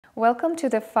Welcome to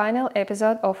the final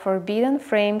episode of Forbidden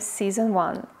Frames Season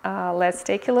 1. Let's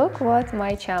take a look what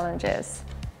my challenge is.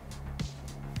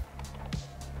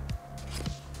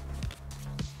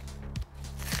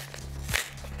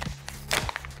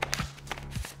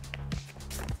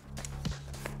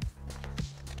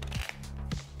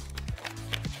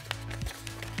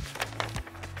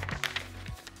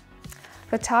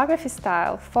 Photography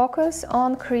style: focus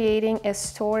on creating a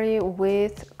story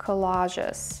with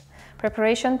collages.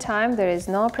 Preparation time: there is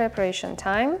no preparation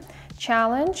time.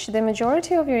 Challenge: the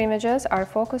majority of your images are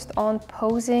focused on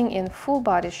posing in full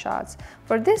body shots.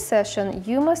 For this session,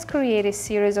 you must create a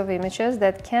series of images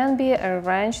that can be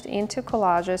arranged into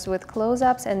collages with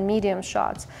close-ups and medium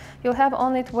shots. You'll have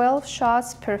only 12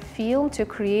 shots per film to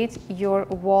create your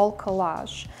wall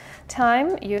collage.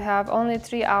 Time: you have only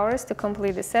 3 hours to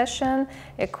complete the session.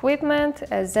 Equipment: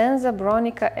 a Zenza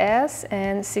Bronica S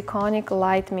and Sikonic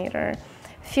light meter.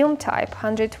 Film type: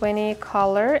 120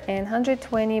 color and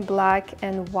 120 black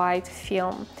and white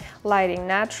film. Lighting: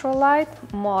 natural light.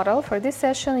 Model: for this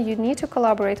session you need to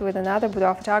collaborate with another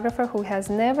boudoir photographer who has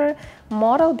never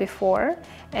modeled before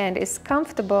and is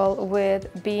comfortable with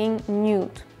being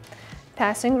nude.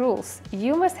 Passing rules: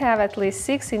 you must have at least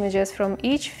 6 images from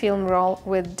each film roll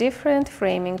with different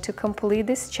framing to complete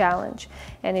this challenge.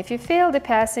 And if you fail the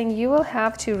passing, you will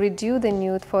have to redo the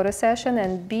nude photo session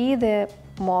and be the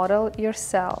model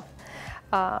yourself.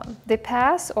 The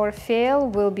pass or fail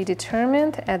will be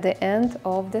determined at the end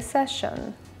of the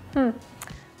session.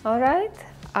 All right,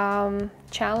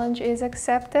 challenge is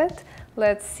accepted.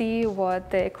 Let's see what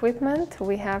the equipment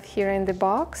we have here in the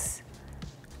box.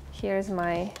 Here's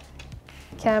my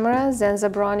camera, Zenza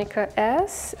Bronica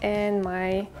S, and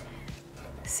my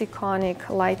Sikonic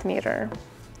light meter.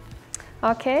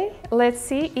 Okay, let's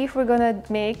see if we're gonna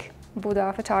make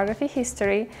boudoir photography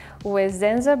history with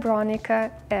Zenza Bronica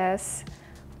S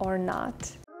or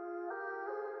not.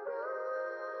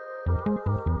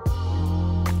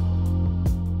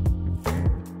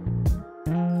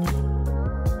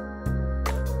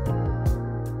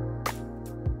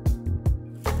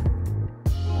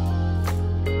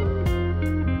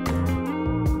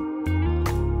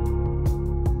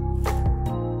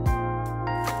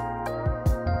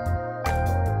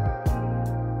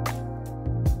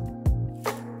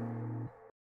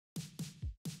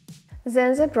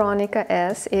 Zenza Bronica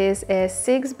S is a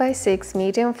 6x6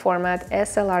 medium format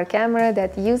SLR camera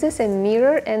that uses a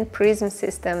mirror and prism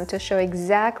system to show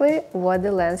exactly what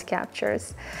the lens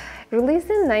captures. Released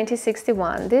in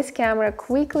 1961, this camera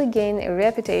quickly gained a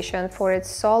reputation for its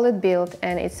solid build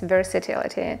and its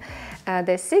versatility.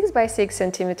 The 6x6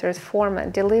 cm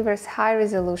format delivers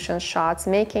high-resolution shots,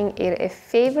 making it a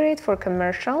favorite for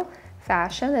commercial,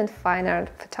 fashion, and fine art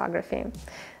photography.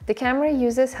 The camera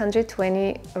uses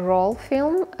 120 roll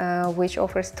film, which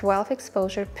offers 12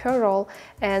 exposure per roll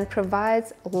and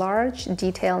provides large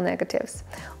detail negatives.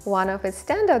 One of its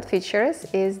standout features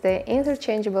is the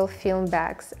interchangeable film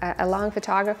bags, allowing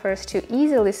photographers to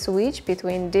easily switch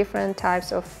between different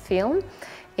types of film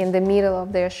in the middle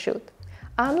of their shoot.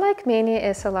 Unlike many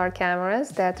SLR cameras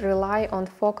that rely on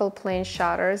focal plane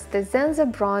shutters, the Zenza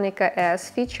Bronica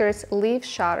S features leaf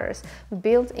shutters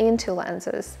built into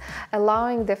lenses,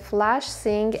 allowing the flash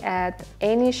sync at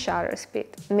any shutter speed,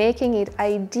 making it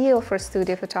ideal for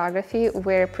studio photography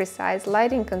where precise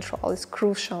lighting control is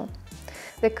crucial.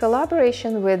 The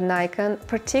collaboration with Nikon,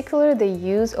 particularly the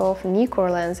use of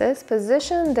Nikkor lenses,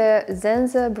 positioned the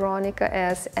Zenza Bronica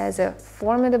S as a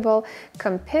formidable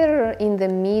competitor in the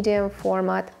medium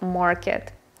format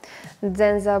market.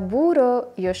 Zenzaburo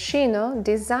Yoshino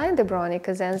designed the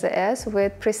Bronica Zenza S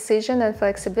with precision and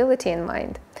flexibility in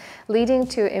mind, leading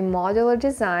to a modular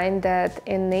design that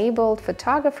enabled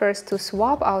photographers to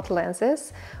swap out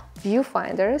lenses,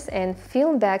 viewfinders, and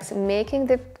film bags, making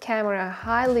the camera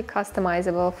highly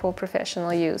customizable for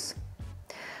professional use.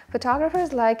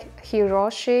 Photographers like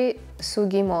Hiroshi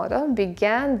Sugimoto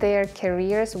began their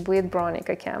careers with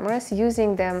Bronica cameras,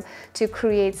 using them to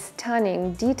create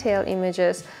stunning, detailed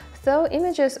images, though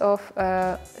images of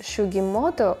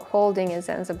Sugimoto holding a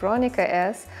Zenza Bronica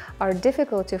S are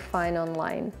difficult to find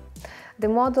online. The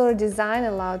modular design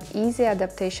allowed easy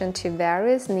adaptation to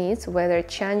various needs, whether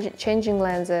changing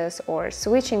lenses or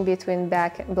switching between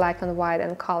black and white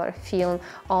and color film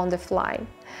on the fly.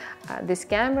 This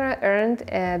camera earned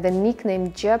the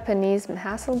nickname Japanese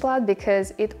Hassleblad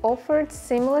because it offered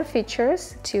similar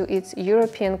features to its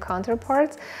European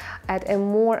counterparts at a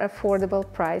more affordable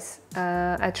price,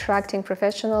 attracting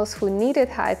professionals who needed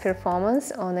high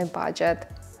performance on a budget.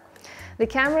 The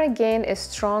camera gained a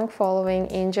strong following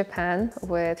in Japan,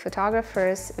 with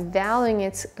photographers valuing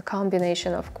its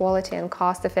combination of quality and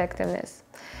cost effectiveness.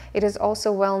 It is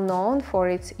also well known for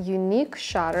its unique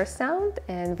shutter sound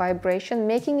and vibration,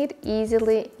 making it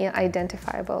easily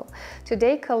identifiable.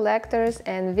 Today, collectors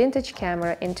and vintage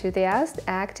camera enthusiasts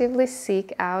actively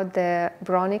seek out the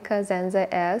Bronica Zenza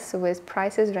S with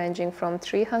prices ranging from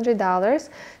 $300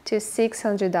 to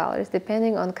 $600,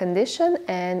 depending on condition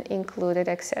and included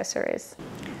accessories.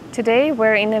 Today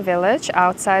we're in a village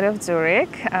outside of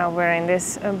Zurich. We're in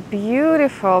this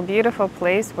beautiful, beautiful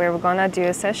place where we're gonna do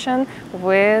a session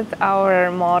with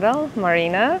our model,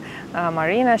 Marina.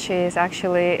 Marina, she is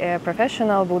actually a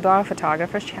professional boudoir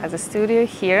photographer. She has a studio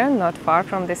here, not far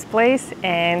from this place,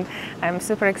 and I'm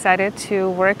super excited to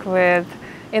work with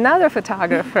another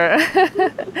photographer.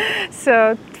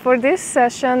 So for this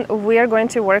session, we are going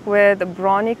to work with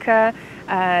Bronica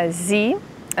Z.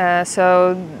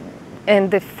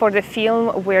 For the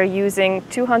film, we're using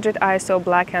 200 ISO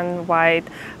black and white,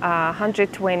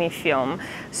 120 film.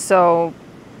 So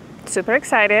super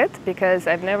excited because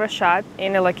I've never shot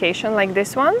in a location like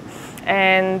this one,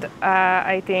 and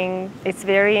I think it's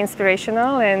very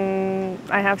inspirational, and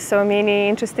I have so many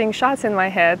interesting shots in my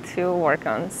head to work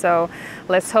on. So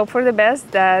let's hope for the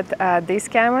best that this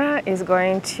camera is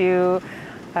going to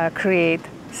create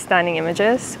stunning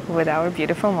images with our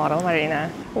beautiful model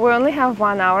Marina. We only have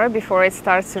 1 hour before it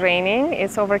starts raining.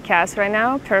 It's overcast right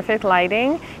now, perfect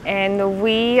lighting, and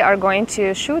we are going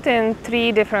to shoot in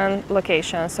 3 different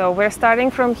locations. So we're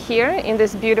starting from here in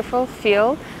this beautiful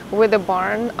field with the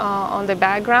barn on the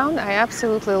background. I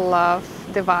absolutely love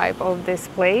the vibe of this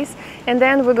place. And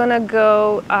then we're gonna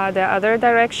go the other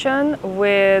direction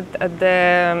with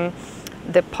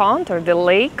the pond or the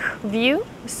lake view.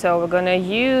 So we're gonna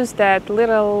use that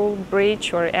little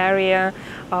bridge or area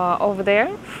over there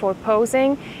for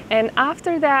posing. And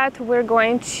after that, we're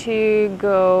going to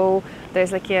go,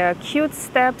 there's like a cute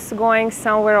steps going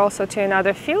somewhere also to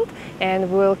another field,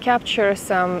 and we'll capture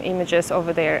some images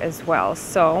over there as well.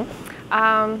 So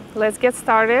let's get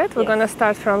started. We're gonna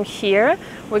start from here.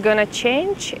 We're gonna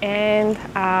change and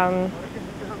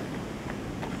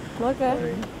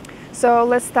okay. So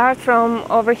let's start from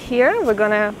over here. We're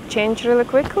gonna change really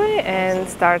quickly and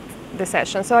start the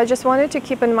session. So I just wanted to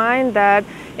keep in mind that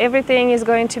everything is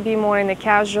going to be more in a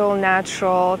casual,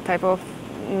 natural type of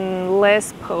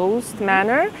less posed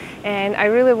manner, and I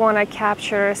really want to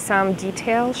capture some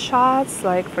detailed shots,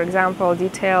 like for example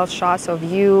detailed shots of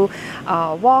you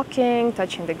walking,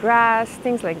 touching the grass,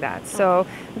 things like that. So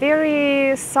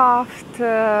very soft,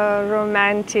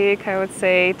 romantic, I would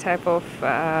say, type of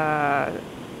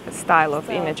style of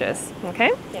images.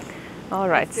 Okay? Yeah. All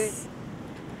right.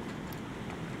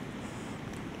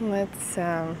 Let's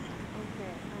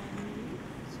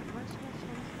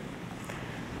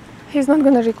he's not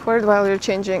gonna record while you're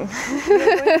changing.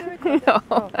 No.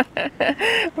 Oh.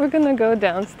 We're gonna go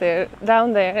down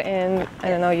there, and I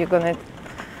don't know, you're gonna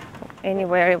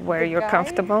anywhere where you're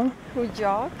comfortable. Who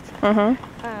jogged?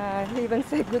 He even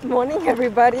said good morning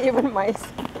everybody, even my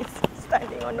space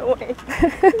standing on the way.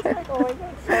 He's like, oh my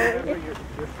god, sorry.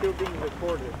 You're still being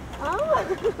recorded.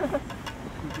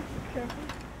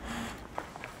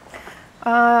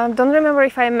 Don't remember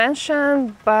if I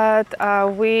mentioned, but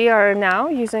we are now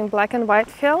using black and white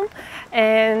film,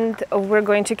 and we're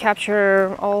going to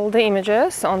capture all the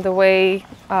images on the way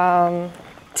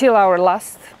till our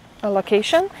last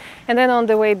location, and then on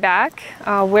the way back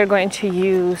we're going to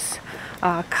use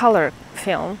color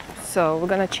film. So we're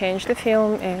going to change the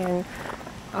film and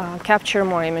capture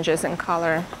more images in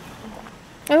color,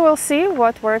 and we'll see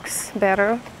what works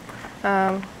better.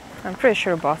 I'm pretty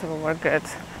sure both will work good.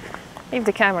 If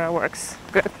the camera works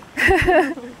good.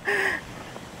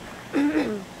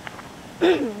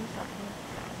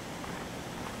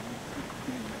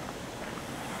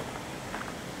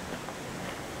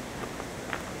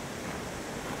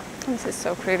 This is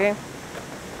so pretty.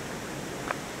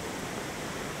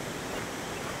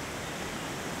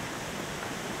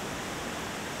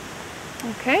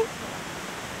 Okay.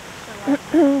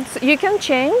 So you can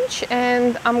change,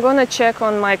 and I'm gonna check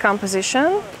on my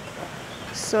composition.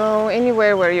 So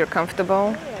anywhere where you're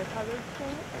comfortable.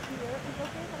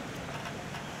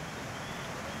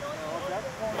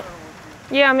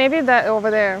 Yeah, maybe that over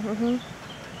there.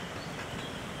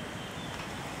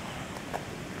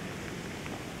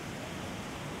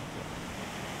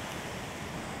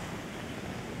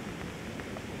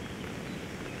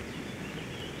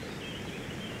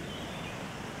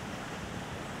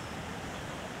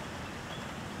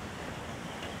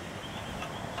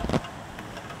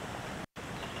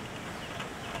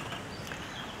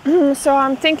 So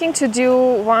I'm thinking to do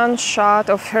one shot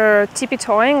of her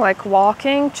tippy-toeing, like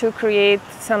walking, to create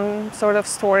some sort of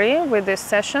story with this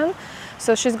session.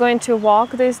 So she's going to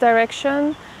walk this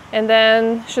direction, and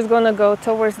then she's gonna go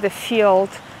towards the field,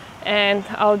 and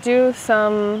I'll do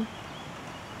some.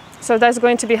 So that's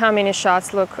going to be how many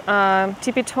shots? Look,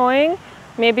 tippy-toeing,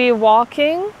 maybe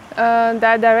walking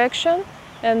that direction,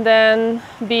 and then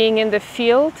being in the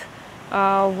field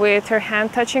with her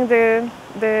hand touching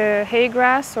the hay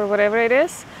grass or whatever it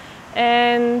is,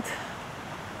 and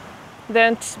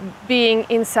then being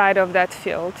inside of that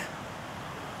field.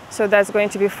 So that's going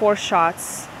to be 4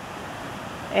 shots.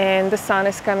 And the sun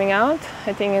is coming out.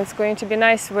 I think it's going to be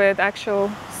nice with actual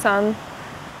sun.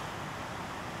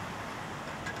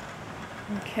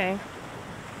 Okay.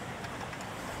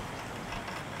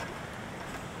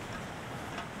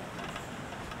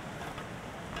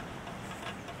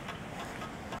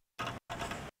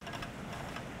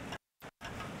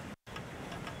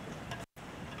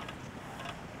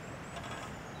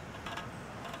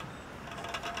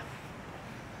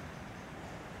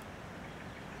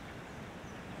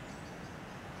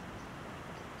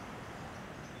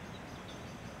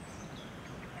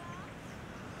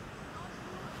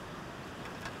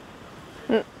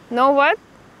 No what?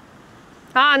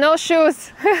 Ah, no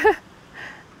shoes. Maybe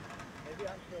until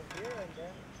here and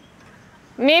then.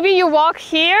 Maybe you walk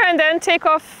here and then take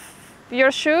off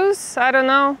your shoes. I don't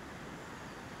know.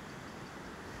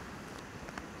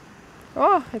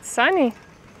 Oh, it's sunny.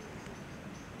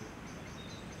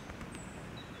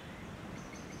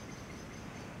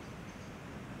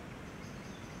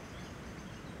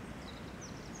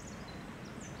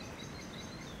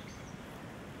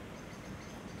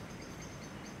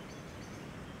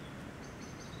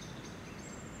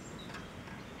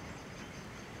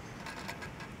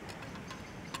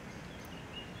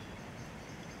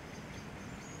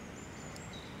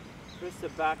 Press the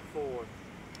back forward.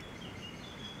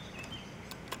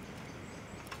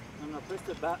 No, press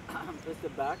the back. Press the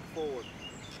back forward.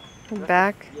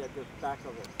 Back? Yeah, the back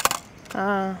of it.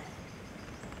 Ah.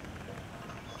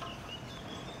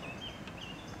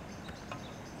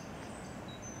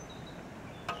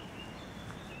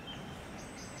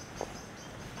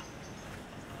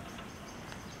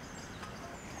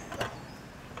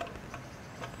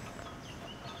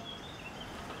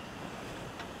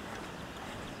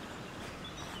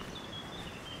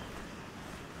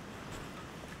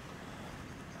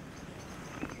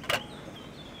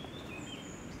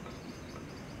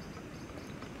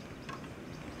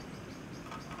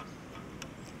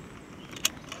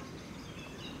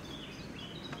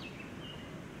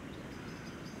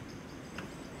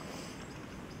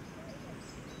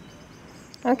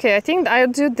 Okay, I think I'll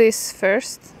do this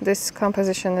first. This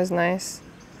composition is nice.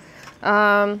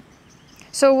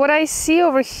 So what I see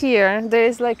over here, there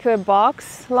is like a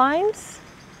box lines.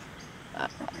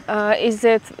 Is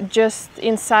it just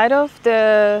inside of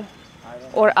the,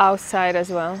 or outside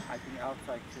as well? I think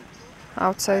outside too.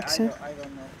 Outside too? I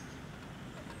don't know.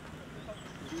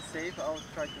 To be safe, I'll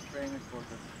try to frame it for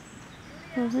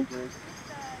the grid.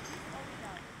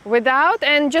 Without,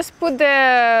 and just put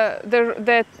the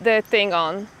thing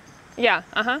on. Yeah,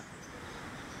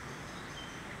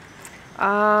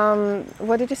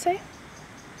 what did you say?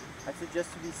 I said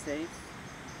just to be safe,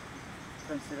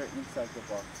 consider inside the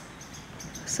box.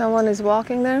 Someone is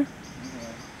walking there?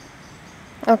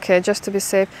 Yeah. Okay, just to be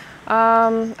safe.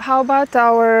 How about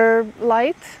our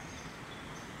light?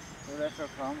 So let her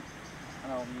come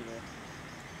and I'll meet her.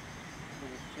 So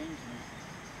it's changing.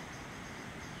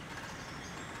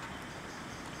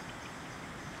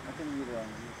 I can meet her on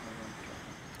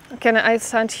you. Can I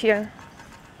stand here?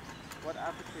 What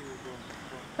aperture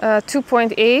are you going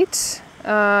for? 2.8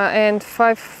 and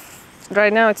 5.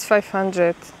 Right now it's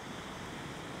 500.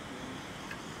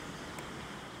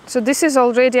 So this is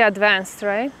already advanced,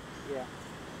 right? Yeah.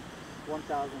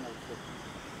 1000 or so.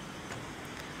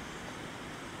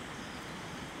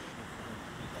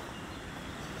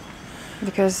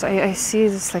 Because I see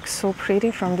it's like so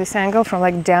pretty from this angle, from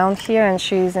like down here, and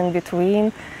she's in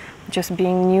between, just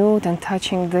being nude and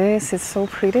touching this. It's so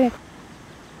pretty.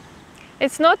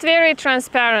 It's not very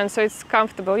transparent, so it's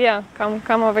comfortable. Yeah,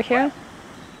 come over here.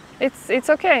 It's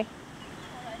okay. Maybe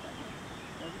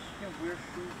she can wear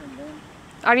shoes and then...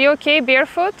 Are you okay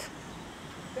barefoot?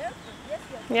 Barefoot, yes,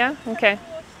 yes. Yeah. Okay.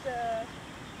 Towards the-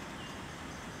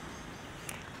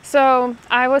 So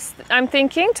I'm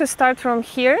thinking to start from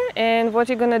here, and what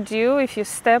you're gonna do if you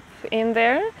step in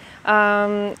there,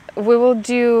 we will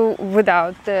do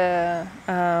without the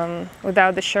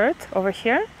shirt over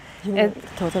here. You mean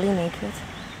totally naked?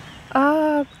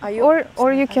 Or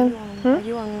you can. Are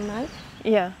you on mic?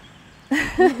 Yeah.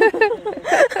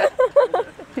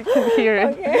 You can hear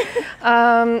it.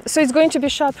 Okay. So it's going to be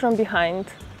shot from behind.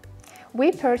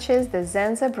 We purchased the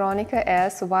Zenza Bronica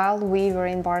S while we were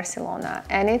in Barcelona,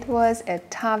 and it was a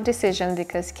tough decision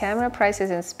because camera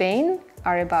prices in Spain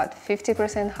are about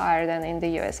 50% higher than in the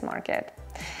US market.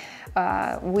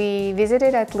 We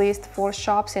visited at least 4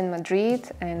 shops in Madrid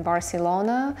and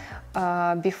Barcelona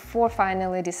before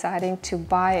finally deciding to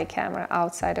buy a camera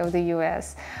outside of the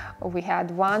US. We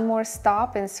had one more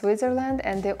stop in Switzerland,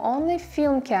 and the only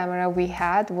film camera we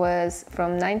had was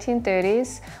from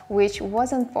 1930s, which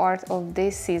wasn't part of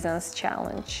this season's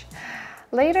challenge.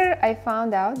 Later, I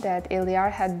found out that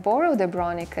Yuliya had borrowed the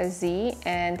Bronica Z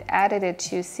and added it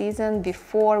to season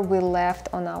before we left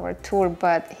on our tour,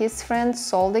 but his friend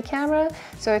sold the camera,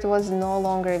 so it was no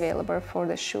longer available for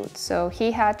the shoot. So he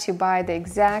had to buy the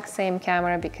exact same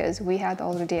camera because we had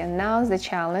already announced the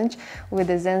challenge with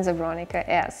the Zenza Bronica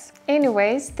S.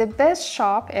 Anyways, the best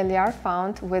shop Yuliya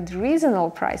found with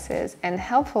reasonable prices and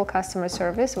helpful customer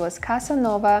service was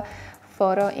Casanova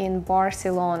Photo in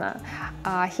Barcelona.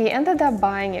 He ended up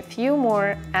buying a few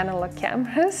more analog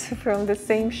cameras from the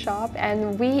same shop,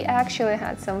 and we actually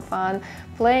had some fun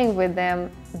playing with them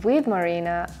with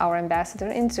Marina, our ambassador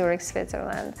in Zurich,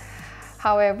 Switzerland.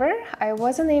 However, I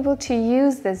wasn't able to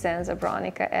use the Zenza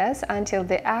Bronica S until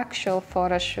the actual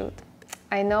photo shoot.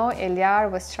 I know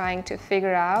Yuliya was trying to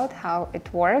figure out how it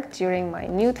worked during my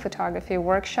nude photography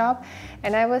workshop,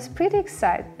 and I was pretty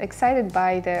excited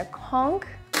by the honk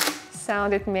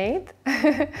sound it made.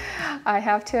 I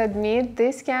have to admit,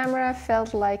 this camera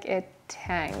felt like a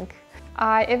tank.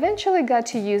 I eventually got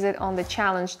to use it on the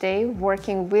challenge day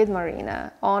working with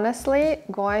Marina. Honestly,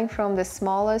 going from the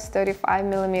smallest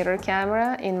 35mm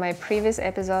camera in my previous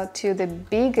episode to the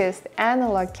biggest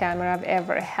analog camera I've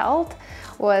ever held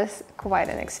was quite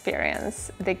an experience.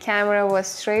 The camera was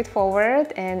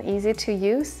straightforward and easy to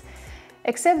use,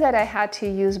 except that I had to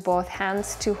use both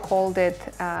hands to hold it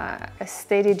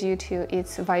steady due to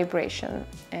its vibration.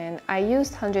 And I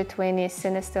used 120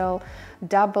 Cinestill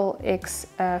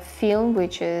XX film,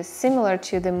 which is similar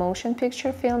to the motion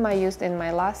picture film I used in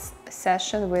my last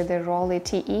session with the Rolly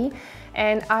TE.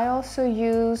 And I also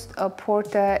used a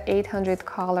Porta 800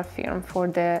 color film for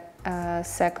the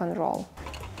second roll.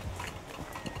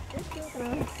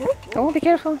 Oh, be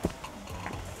careful.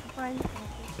 Fine.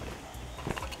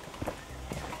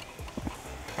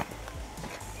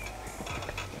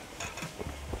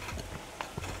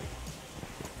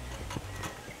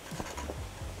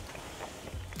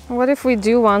 What if we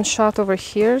do one shot over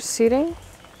here, sitting?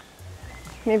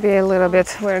 Maybe a little bit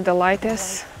where the light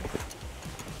is.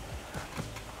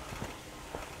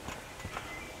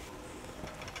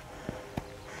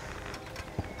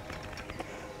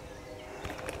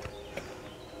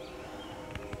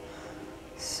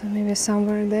 So maybe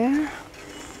somewhere there,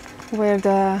 where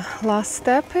the last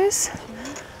step is.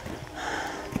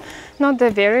 Not the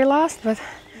very last, but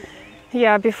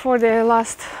yeah, before the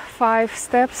last 5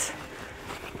 steps.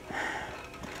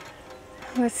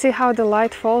 Let's see how the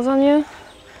light falls on you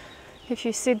if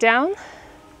you sit down.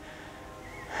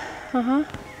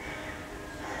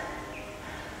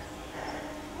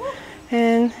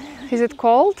 And is it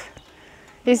cold?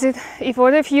 Is it?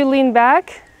 What if you lean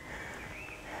back?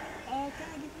 Oh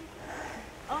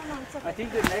no, it's okay. I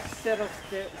think the next set of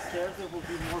stairs will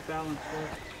be more balanced.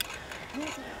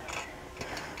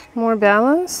 More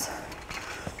balance?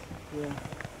 Yeah.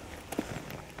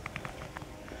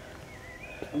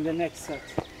 On the next set.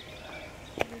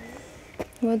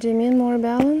 What do you mean, more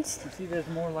balanced? You see there's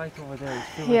more light over there. It's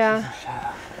still Yeah. like it's a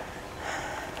shadow.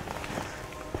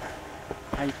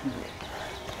 Heighten it.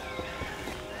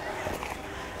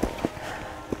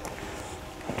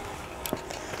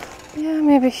 Yeah,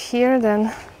 maybe here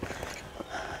then,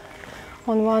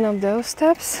 on one of those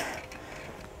steps.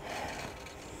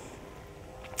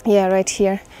 Yeah, right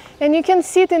here. And you can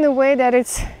sit in a way that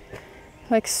it's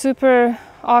like super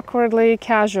awkwardly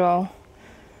casual,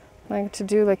 like to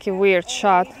do like a weird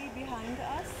shot. Lady behind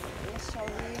us is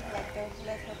showing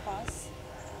let her pass,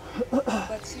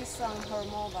 but she's on her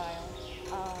mobile.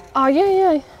 Oh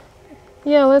yeah,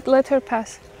 let her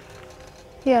pass.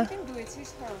 Yeah. You can do it.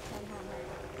 She's her from her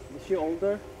mobile. Is she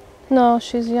older? No,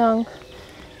 she's young,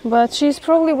 but she's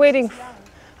probably waiting.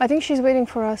 I think she's waiting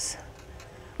for us.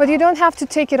 But you don't have to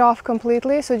take it off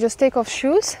completely, so just take off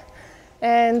shoes,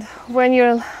 and when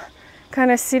you're kind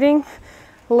of sitting,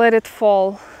 let it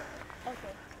fall. Okay.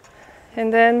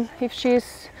 And then if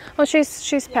she's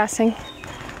passing.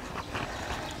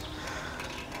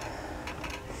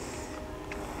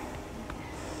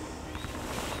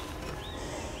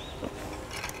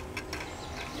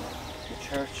 The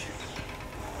church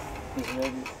is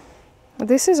ready.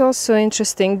 This is also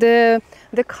interesting. The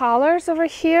colors over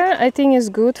here, I think, is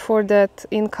good for that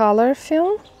in color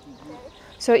film.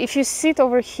 So if you sit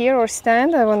over here or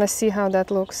stand, I want to see how that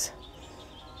looks.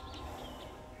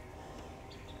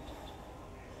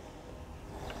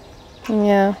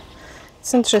 Yeah,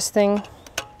 it's interesting.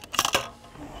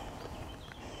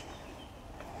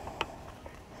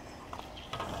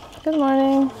 Good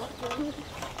morning.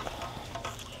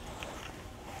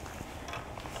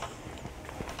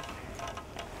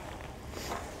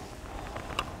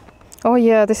 Oh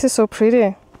yeah, this is so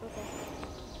pretty.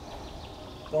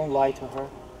 Don't lie to her.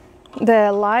 The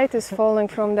light is falling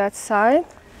from that side.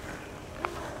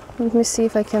 Let me see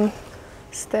if I can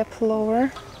step lower.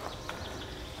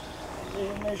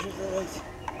 Measure the light.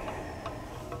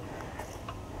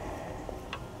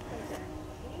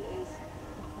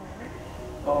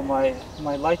 Oh,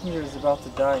 my light meter is about to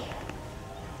die.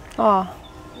 Oh,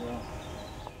 Yeah.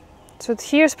 so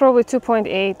here's probably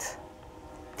 2.8.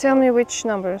 Tell me which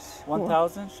numbers.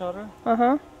 1000 shutter.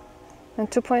 Uh-huh.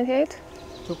 And 2.8?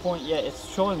 2 point. Yeah, it's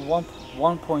showing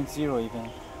 1.0 even.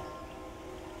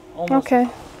 Almost. Okay.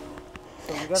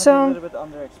 So we're gonna So- be a little bit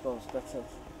underexposed. That's it.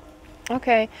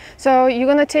 Okay. So you're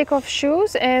gonna take off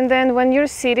shoes, and then when you're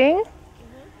sitting,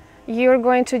 you're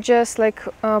going to just like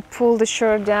pull the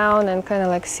shirt down and kind of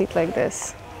like sit like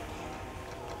this.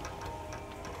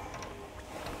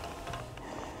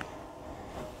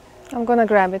 I'm gonna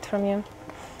grab it from you.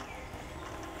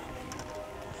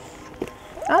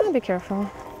 Be careful.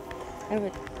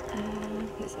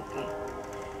 It's okay.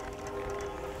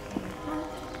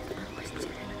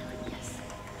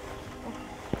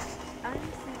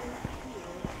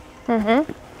 Mm-hmm.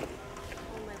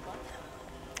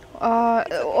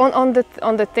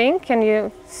 On the thing, can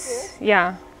you?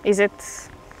 Yeah. Is it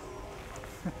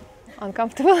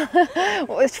uncomfortable?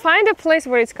 Find a place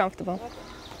where it's comfortable.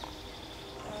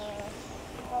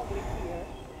 Probably here.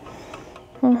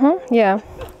 Mm-hmm. Yeah.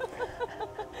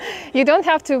 You don't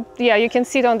have to. Yeah, you can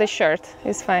sit on the shirt.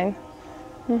 It's fine.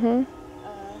 Mm-hmm.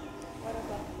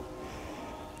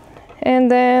 And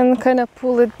then kind of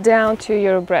pull it down to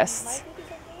your breasts.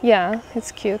 Yeah,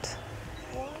 it's cute.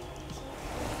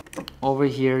 Over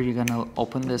here, you're gonna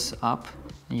open this up.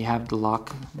 You have the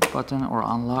lock button or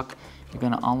unlock. You're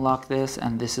gonna unlock this,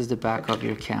 and this is the back of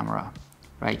your camera,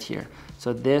 right here.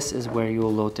 So this is where you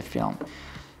will load the film.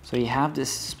 So you have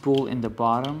this spool in the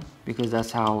bottom because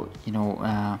that's how, you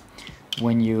know,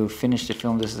 when you finish the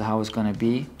film, this is how it's gonna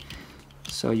be.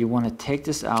 So you want to take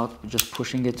this out, just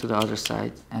pushing it to the other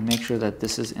side, and make sure that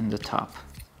this is in the top.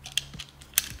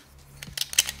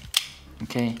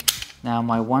 Okay, now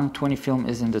my 120 film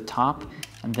is in the top,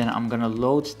 and then I'm gonna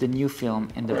load the new film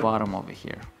in the bottom over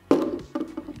here,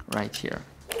 right here.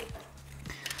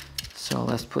 So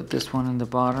let's put this one in the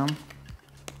bottom.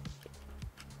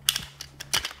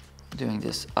 Doing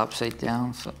this upside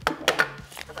down, so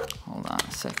hold on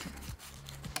a second.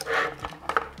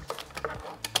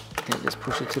 Okay, just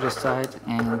push it to the side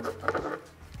and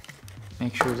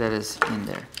make sure that it's in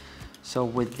there. So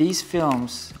with these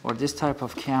films or this type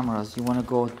of cameras, you want to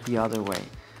go the other way.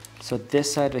 So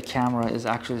this side of the camera is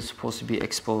actually supposed to be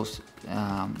exposed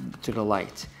to the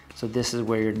light. So this is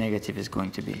where your negative is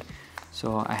going to be.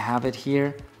 So I have it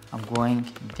here, I'm going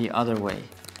the other way.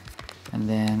 And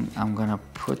then I'm gonna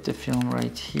put the film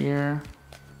right here.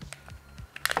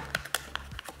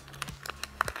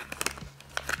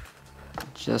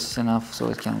 Just enough so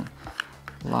it can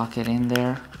lock it in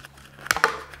there.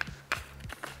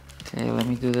 Okay, let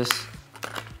me do this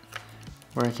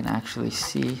where I can actually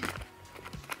see.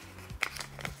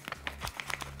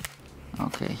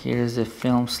 Okay, here's the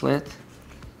film slit.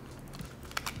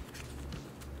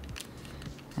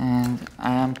 And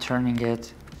I am turning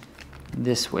it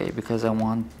this way because I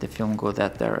want the film to go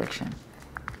that direction.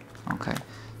 Okay,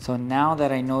 so now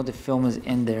that I know the film is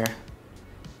in there,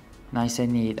 nice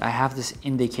and neat, I have this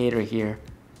indicator here,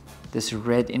 this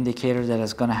red indicator that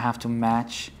is gonna have to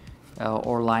match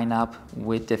or line up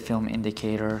with the film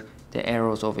indicator, the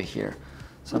arrows over here.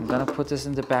 So I'm gonna put this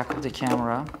in the back of the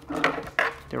camera,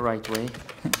 the right way,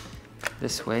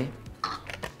 this way.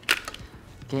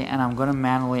 Okay, and I'm gonna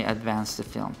manually advance the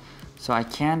film. So I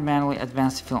can't manually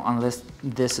advance the film unless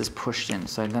this is pushed in.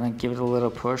 So I'm gonna give it a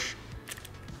little push.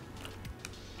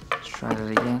 Let's try that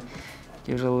again.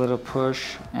 Give it a little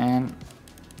push and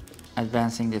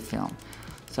advancing the film.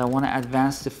 So I wanna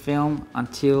advance the film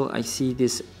until I see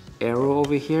this arrow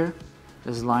over here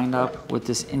is lined up with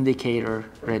this indicator,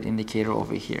 red indicator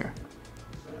over here.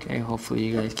 Okay, hopefully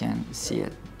you guys can see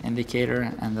it.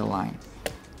 Indicator and the line.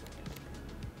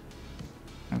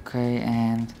 Okay,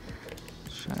 and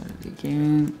try it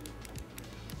again.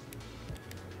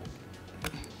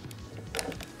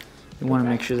 You want to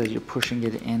make sure that you're pushing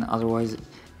it in, otherwise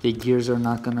the gears are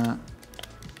not gonna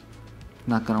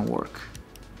work.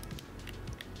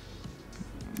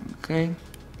 Okay,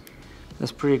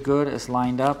 that's pretty good. It's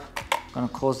lined up. I'm gonna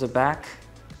close the back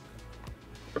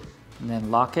and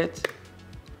then lock it.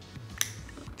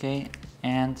 Okay,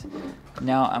 and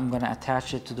now I'm gonna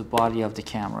attach it to the body of the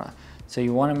camera. So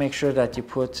you wanna make sure that you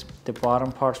put the bottom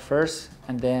part first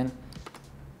and then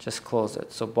just close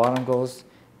it. So bottom goes,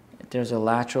 there's a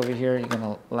latch over here. You're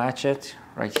gonna latch it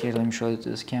right here. Let me show you to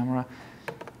this camera.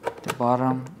 The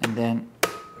bottom, and then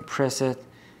press it,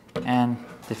 and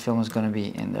the film is gonna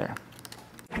be in there.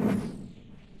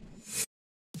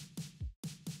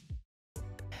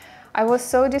 I was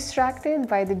so distracted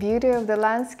by the beauty of the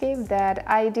landscape that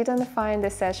I didn't find the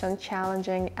session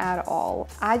challenging at all.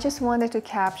 I just wanted to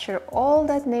capture all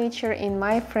that nature in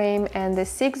my frame, and the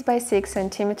 6x6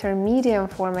 cm medium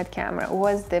format camera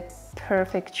was the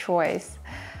perfect choice.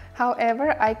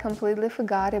 However, I completely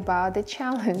forgot about the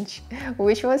challenge,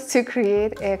 which was to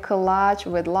create a collage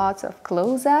with lots of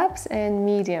close-ups and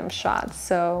medium shots.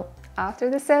 So after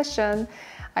the session,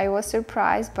 I was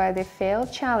surprised by the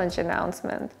failed challenge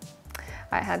announcement.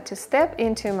 I had to step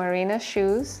into Marina's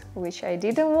shoes, which I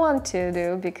didn't want to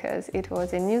do because it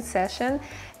was a new session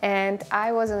and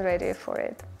I wasn't ready for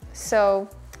it. So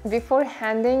before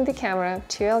handing the camera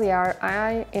to Yuliya,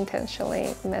 I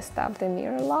intentionally messed up the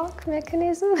mirror lock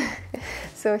mechanism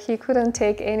so he couldn't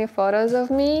take any photos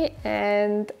of me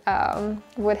and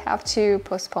would have to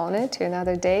postpone it to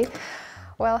another day.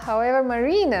 Well, however,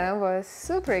 Marina was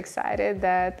super excited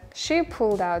that she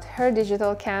pulled out her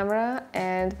digital camera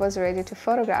and was ready to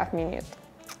photograph me nude.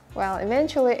 Well,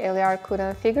 eventually Yuliya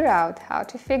couldn't figure out how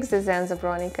to fix the Zenza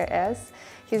Bronica S.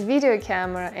 His video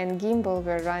camera and gimbal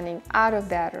were running out of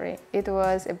battery. It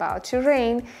was about to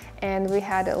rain and we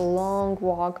had a long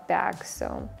walk back,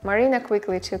 so Marina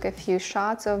quickly took a few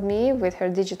shots of me with her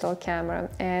digital camera,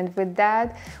 and with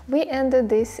that we ended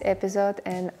this episode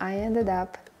and I ended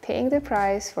up paying the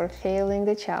price for failing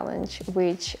the challenge,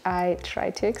 which I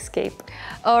tried to escape.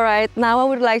 All right, now I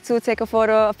would like to take a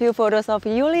few photos of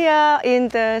Yuliya in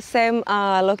the same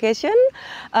location.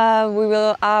 I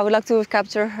would like to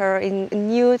capture her in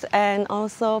nude and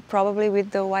also probably with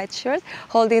the white shirt,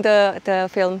 holding the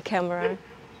film camera.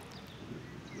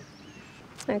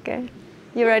 Okay,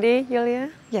 you ready,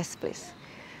 Yuliya? Yes, please.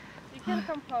 You can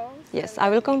compose. Yes, I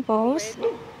will compose.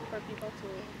 For people to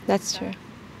That's true.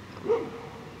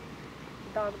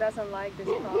 The dog doesn't like this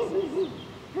process.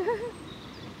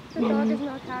 The dog is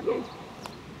not happy.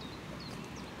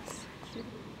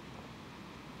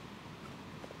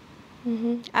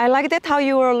 I like that how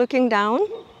you were looking down.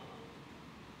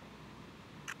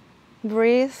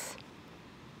 Breathe.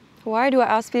 Why do I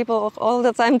ask people all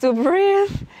the time to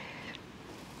breathe?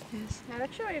 Yes.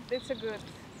 Actually, it's a good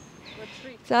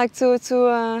trick. It's like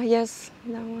yes,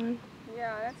 that one.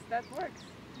 Yeah, that works.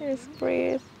 Yes,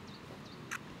 breathe.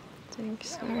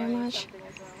 Thanks very much.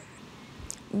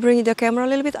 Bring the camera a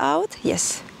little bit out.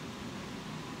 Yes.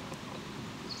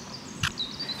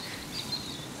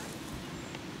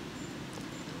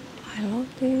 I love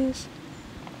this.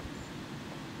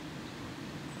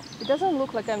 It doesn't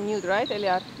look like I'm nude, right,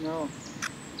 Yuliya? No.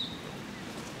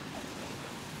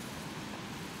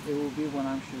 It will be when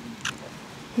I'm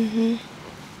shooting.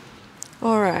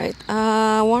 All right.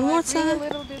 One more Bring a time.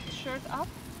 little bit shirt up.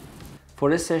 For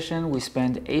this session, we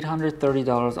spent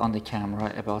 $830 on the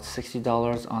camera, about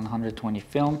 $60 on 120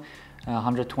 film,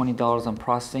 $120 on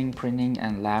processing, printing,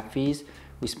 and lab fees.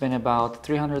 We spent about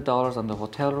 $300 on the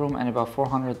hotel room and about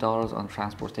 $400 on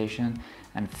transportation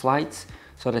and flights.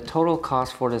 So the total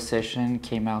cost for the session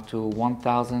came out to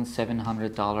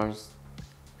 $1,700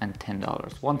 and $10.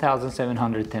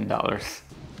 $1,710.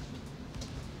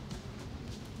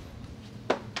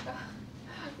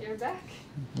 You're back?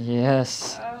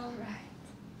 Yes. All right.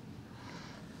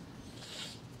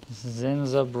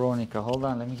 Zenza Bronica. Hold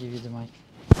on, let me give you the mic.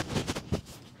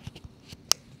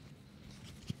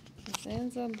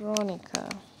 Zenza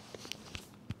Bronica.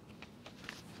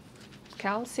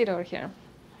 Come sit over here.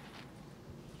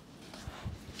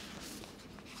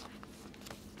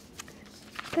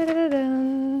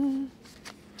 Da-da-da-dun.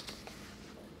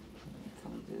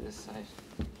 Come to this side.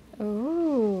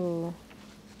 Ooh.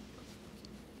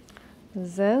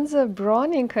 Zenza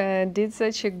Bronica did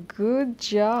such a good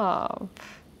job.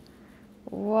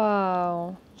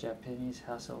 Wow. Japanese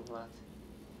Hassleblad.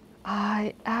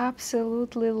 I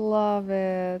absolutely love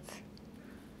it.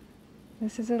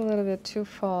 This is a little bit too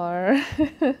far.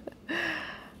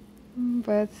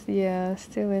 But yeah,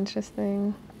 still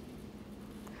interesting.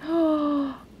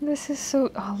 Oh, this is so,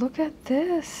 oh, look at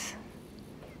this.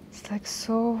 It's like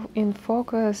so in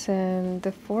focus and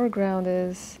the foreground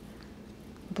is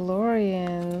blurry,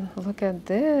 and look at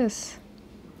this.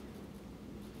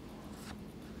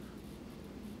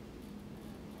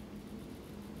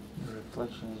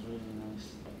 reflection is really nice.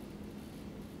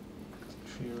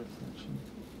 Tree reflection.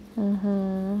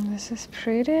 This is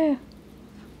pretty.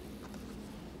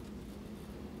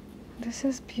 This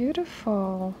is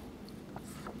beautiful.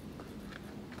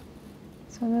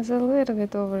 This one is a little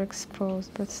bit overexposed,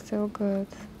 but still good.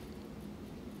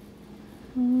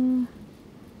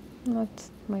 Not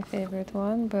my favorite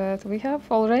one, but we have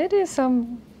already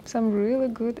some really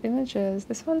good images.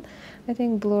 This one, I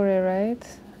think blurry, right?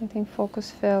 I think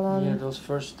focus fell on. Yeah, those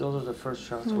are the first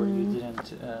shots where you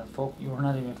didn't you were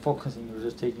not even focusing. You were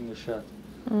just taking a shot.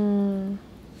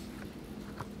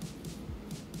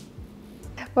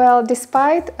 Well,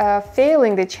 despite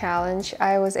failing the challenge,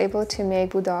 I was able to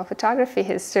make boudoir photography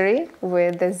history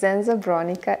with the Zenza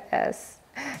Bronica S.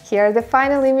 Here are the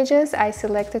final images I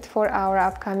selected for our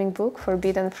upcoming book,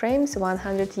 Forbidden Frames: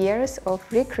 100 Years of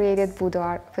Recreated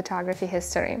Boudoir Photography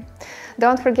History.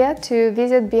 Don't forget to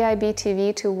visit BIB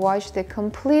TV to watch the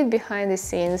complete behind the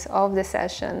scenes of the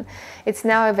session. It's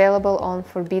now available on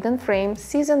Forbidden Frames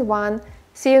Season 1.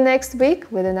 See you next week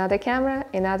with another camera,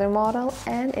 another model,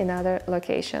 and another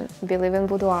location. Believe in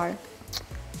boudoir.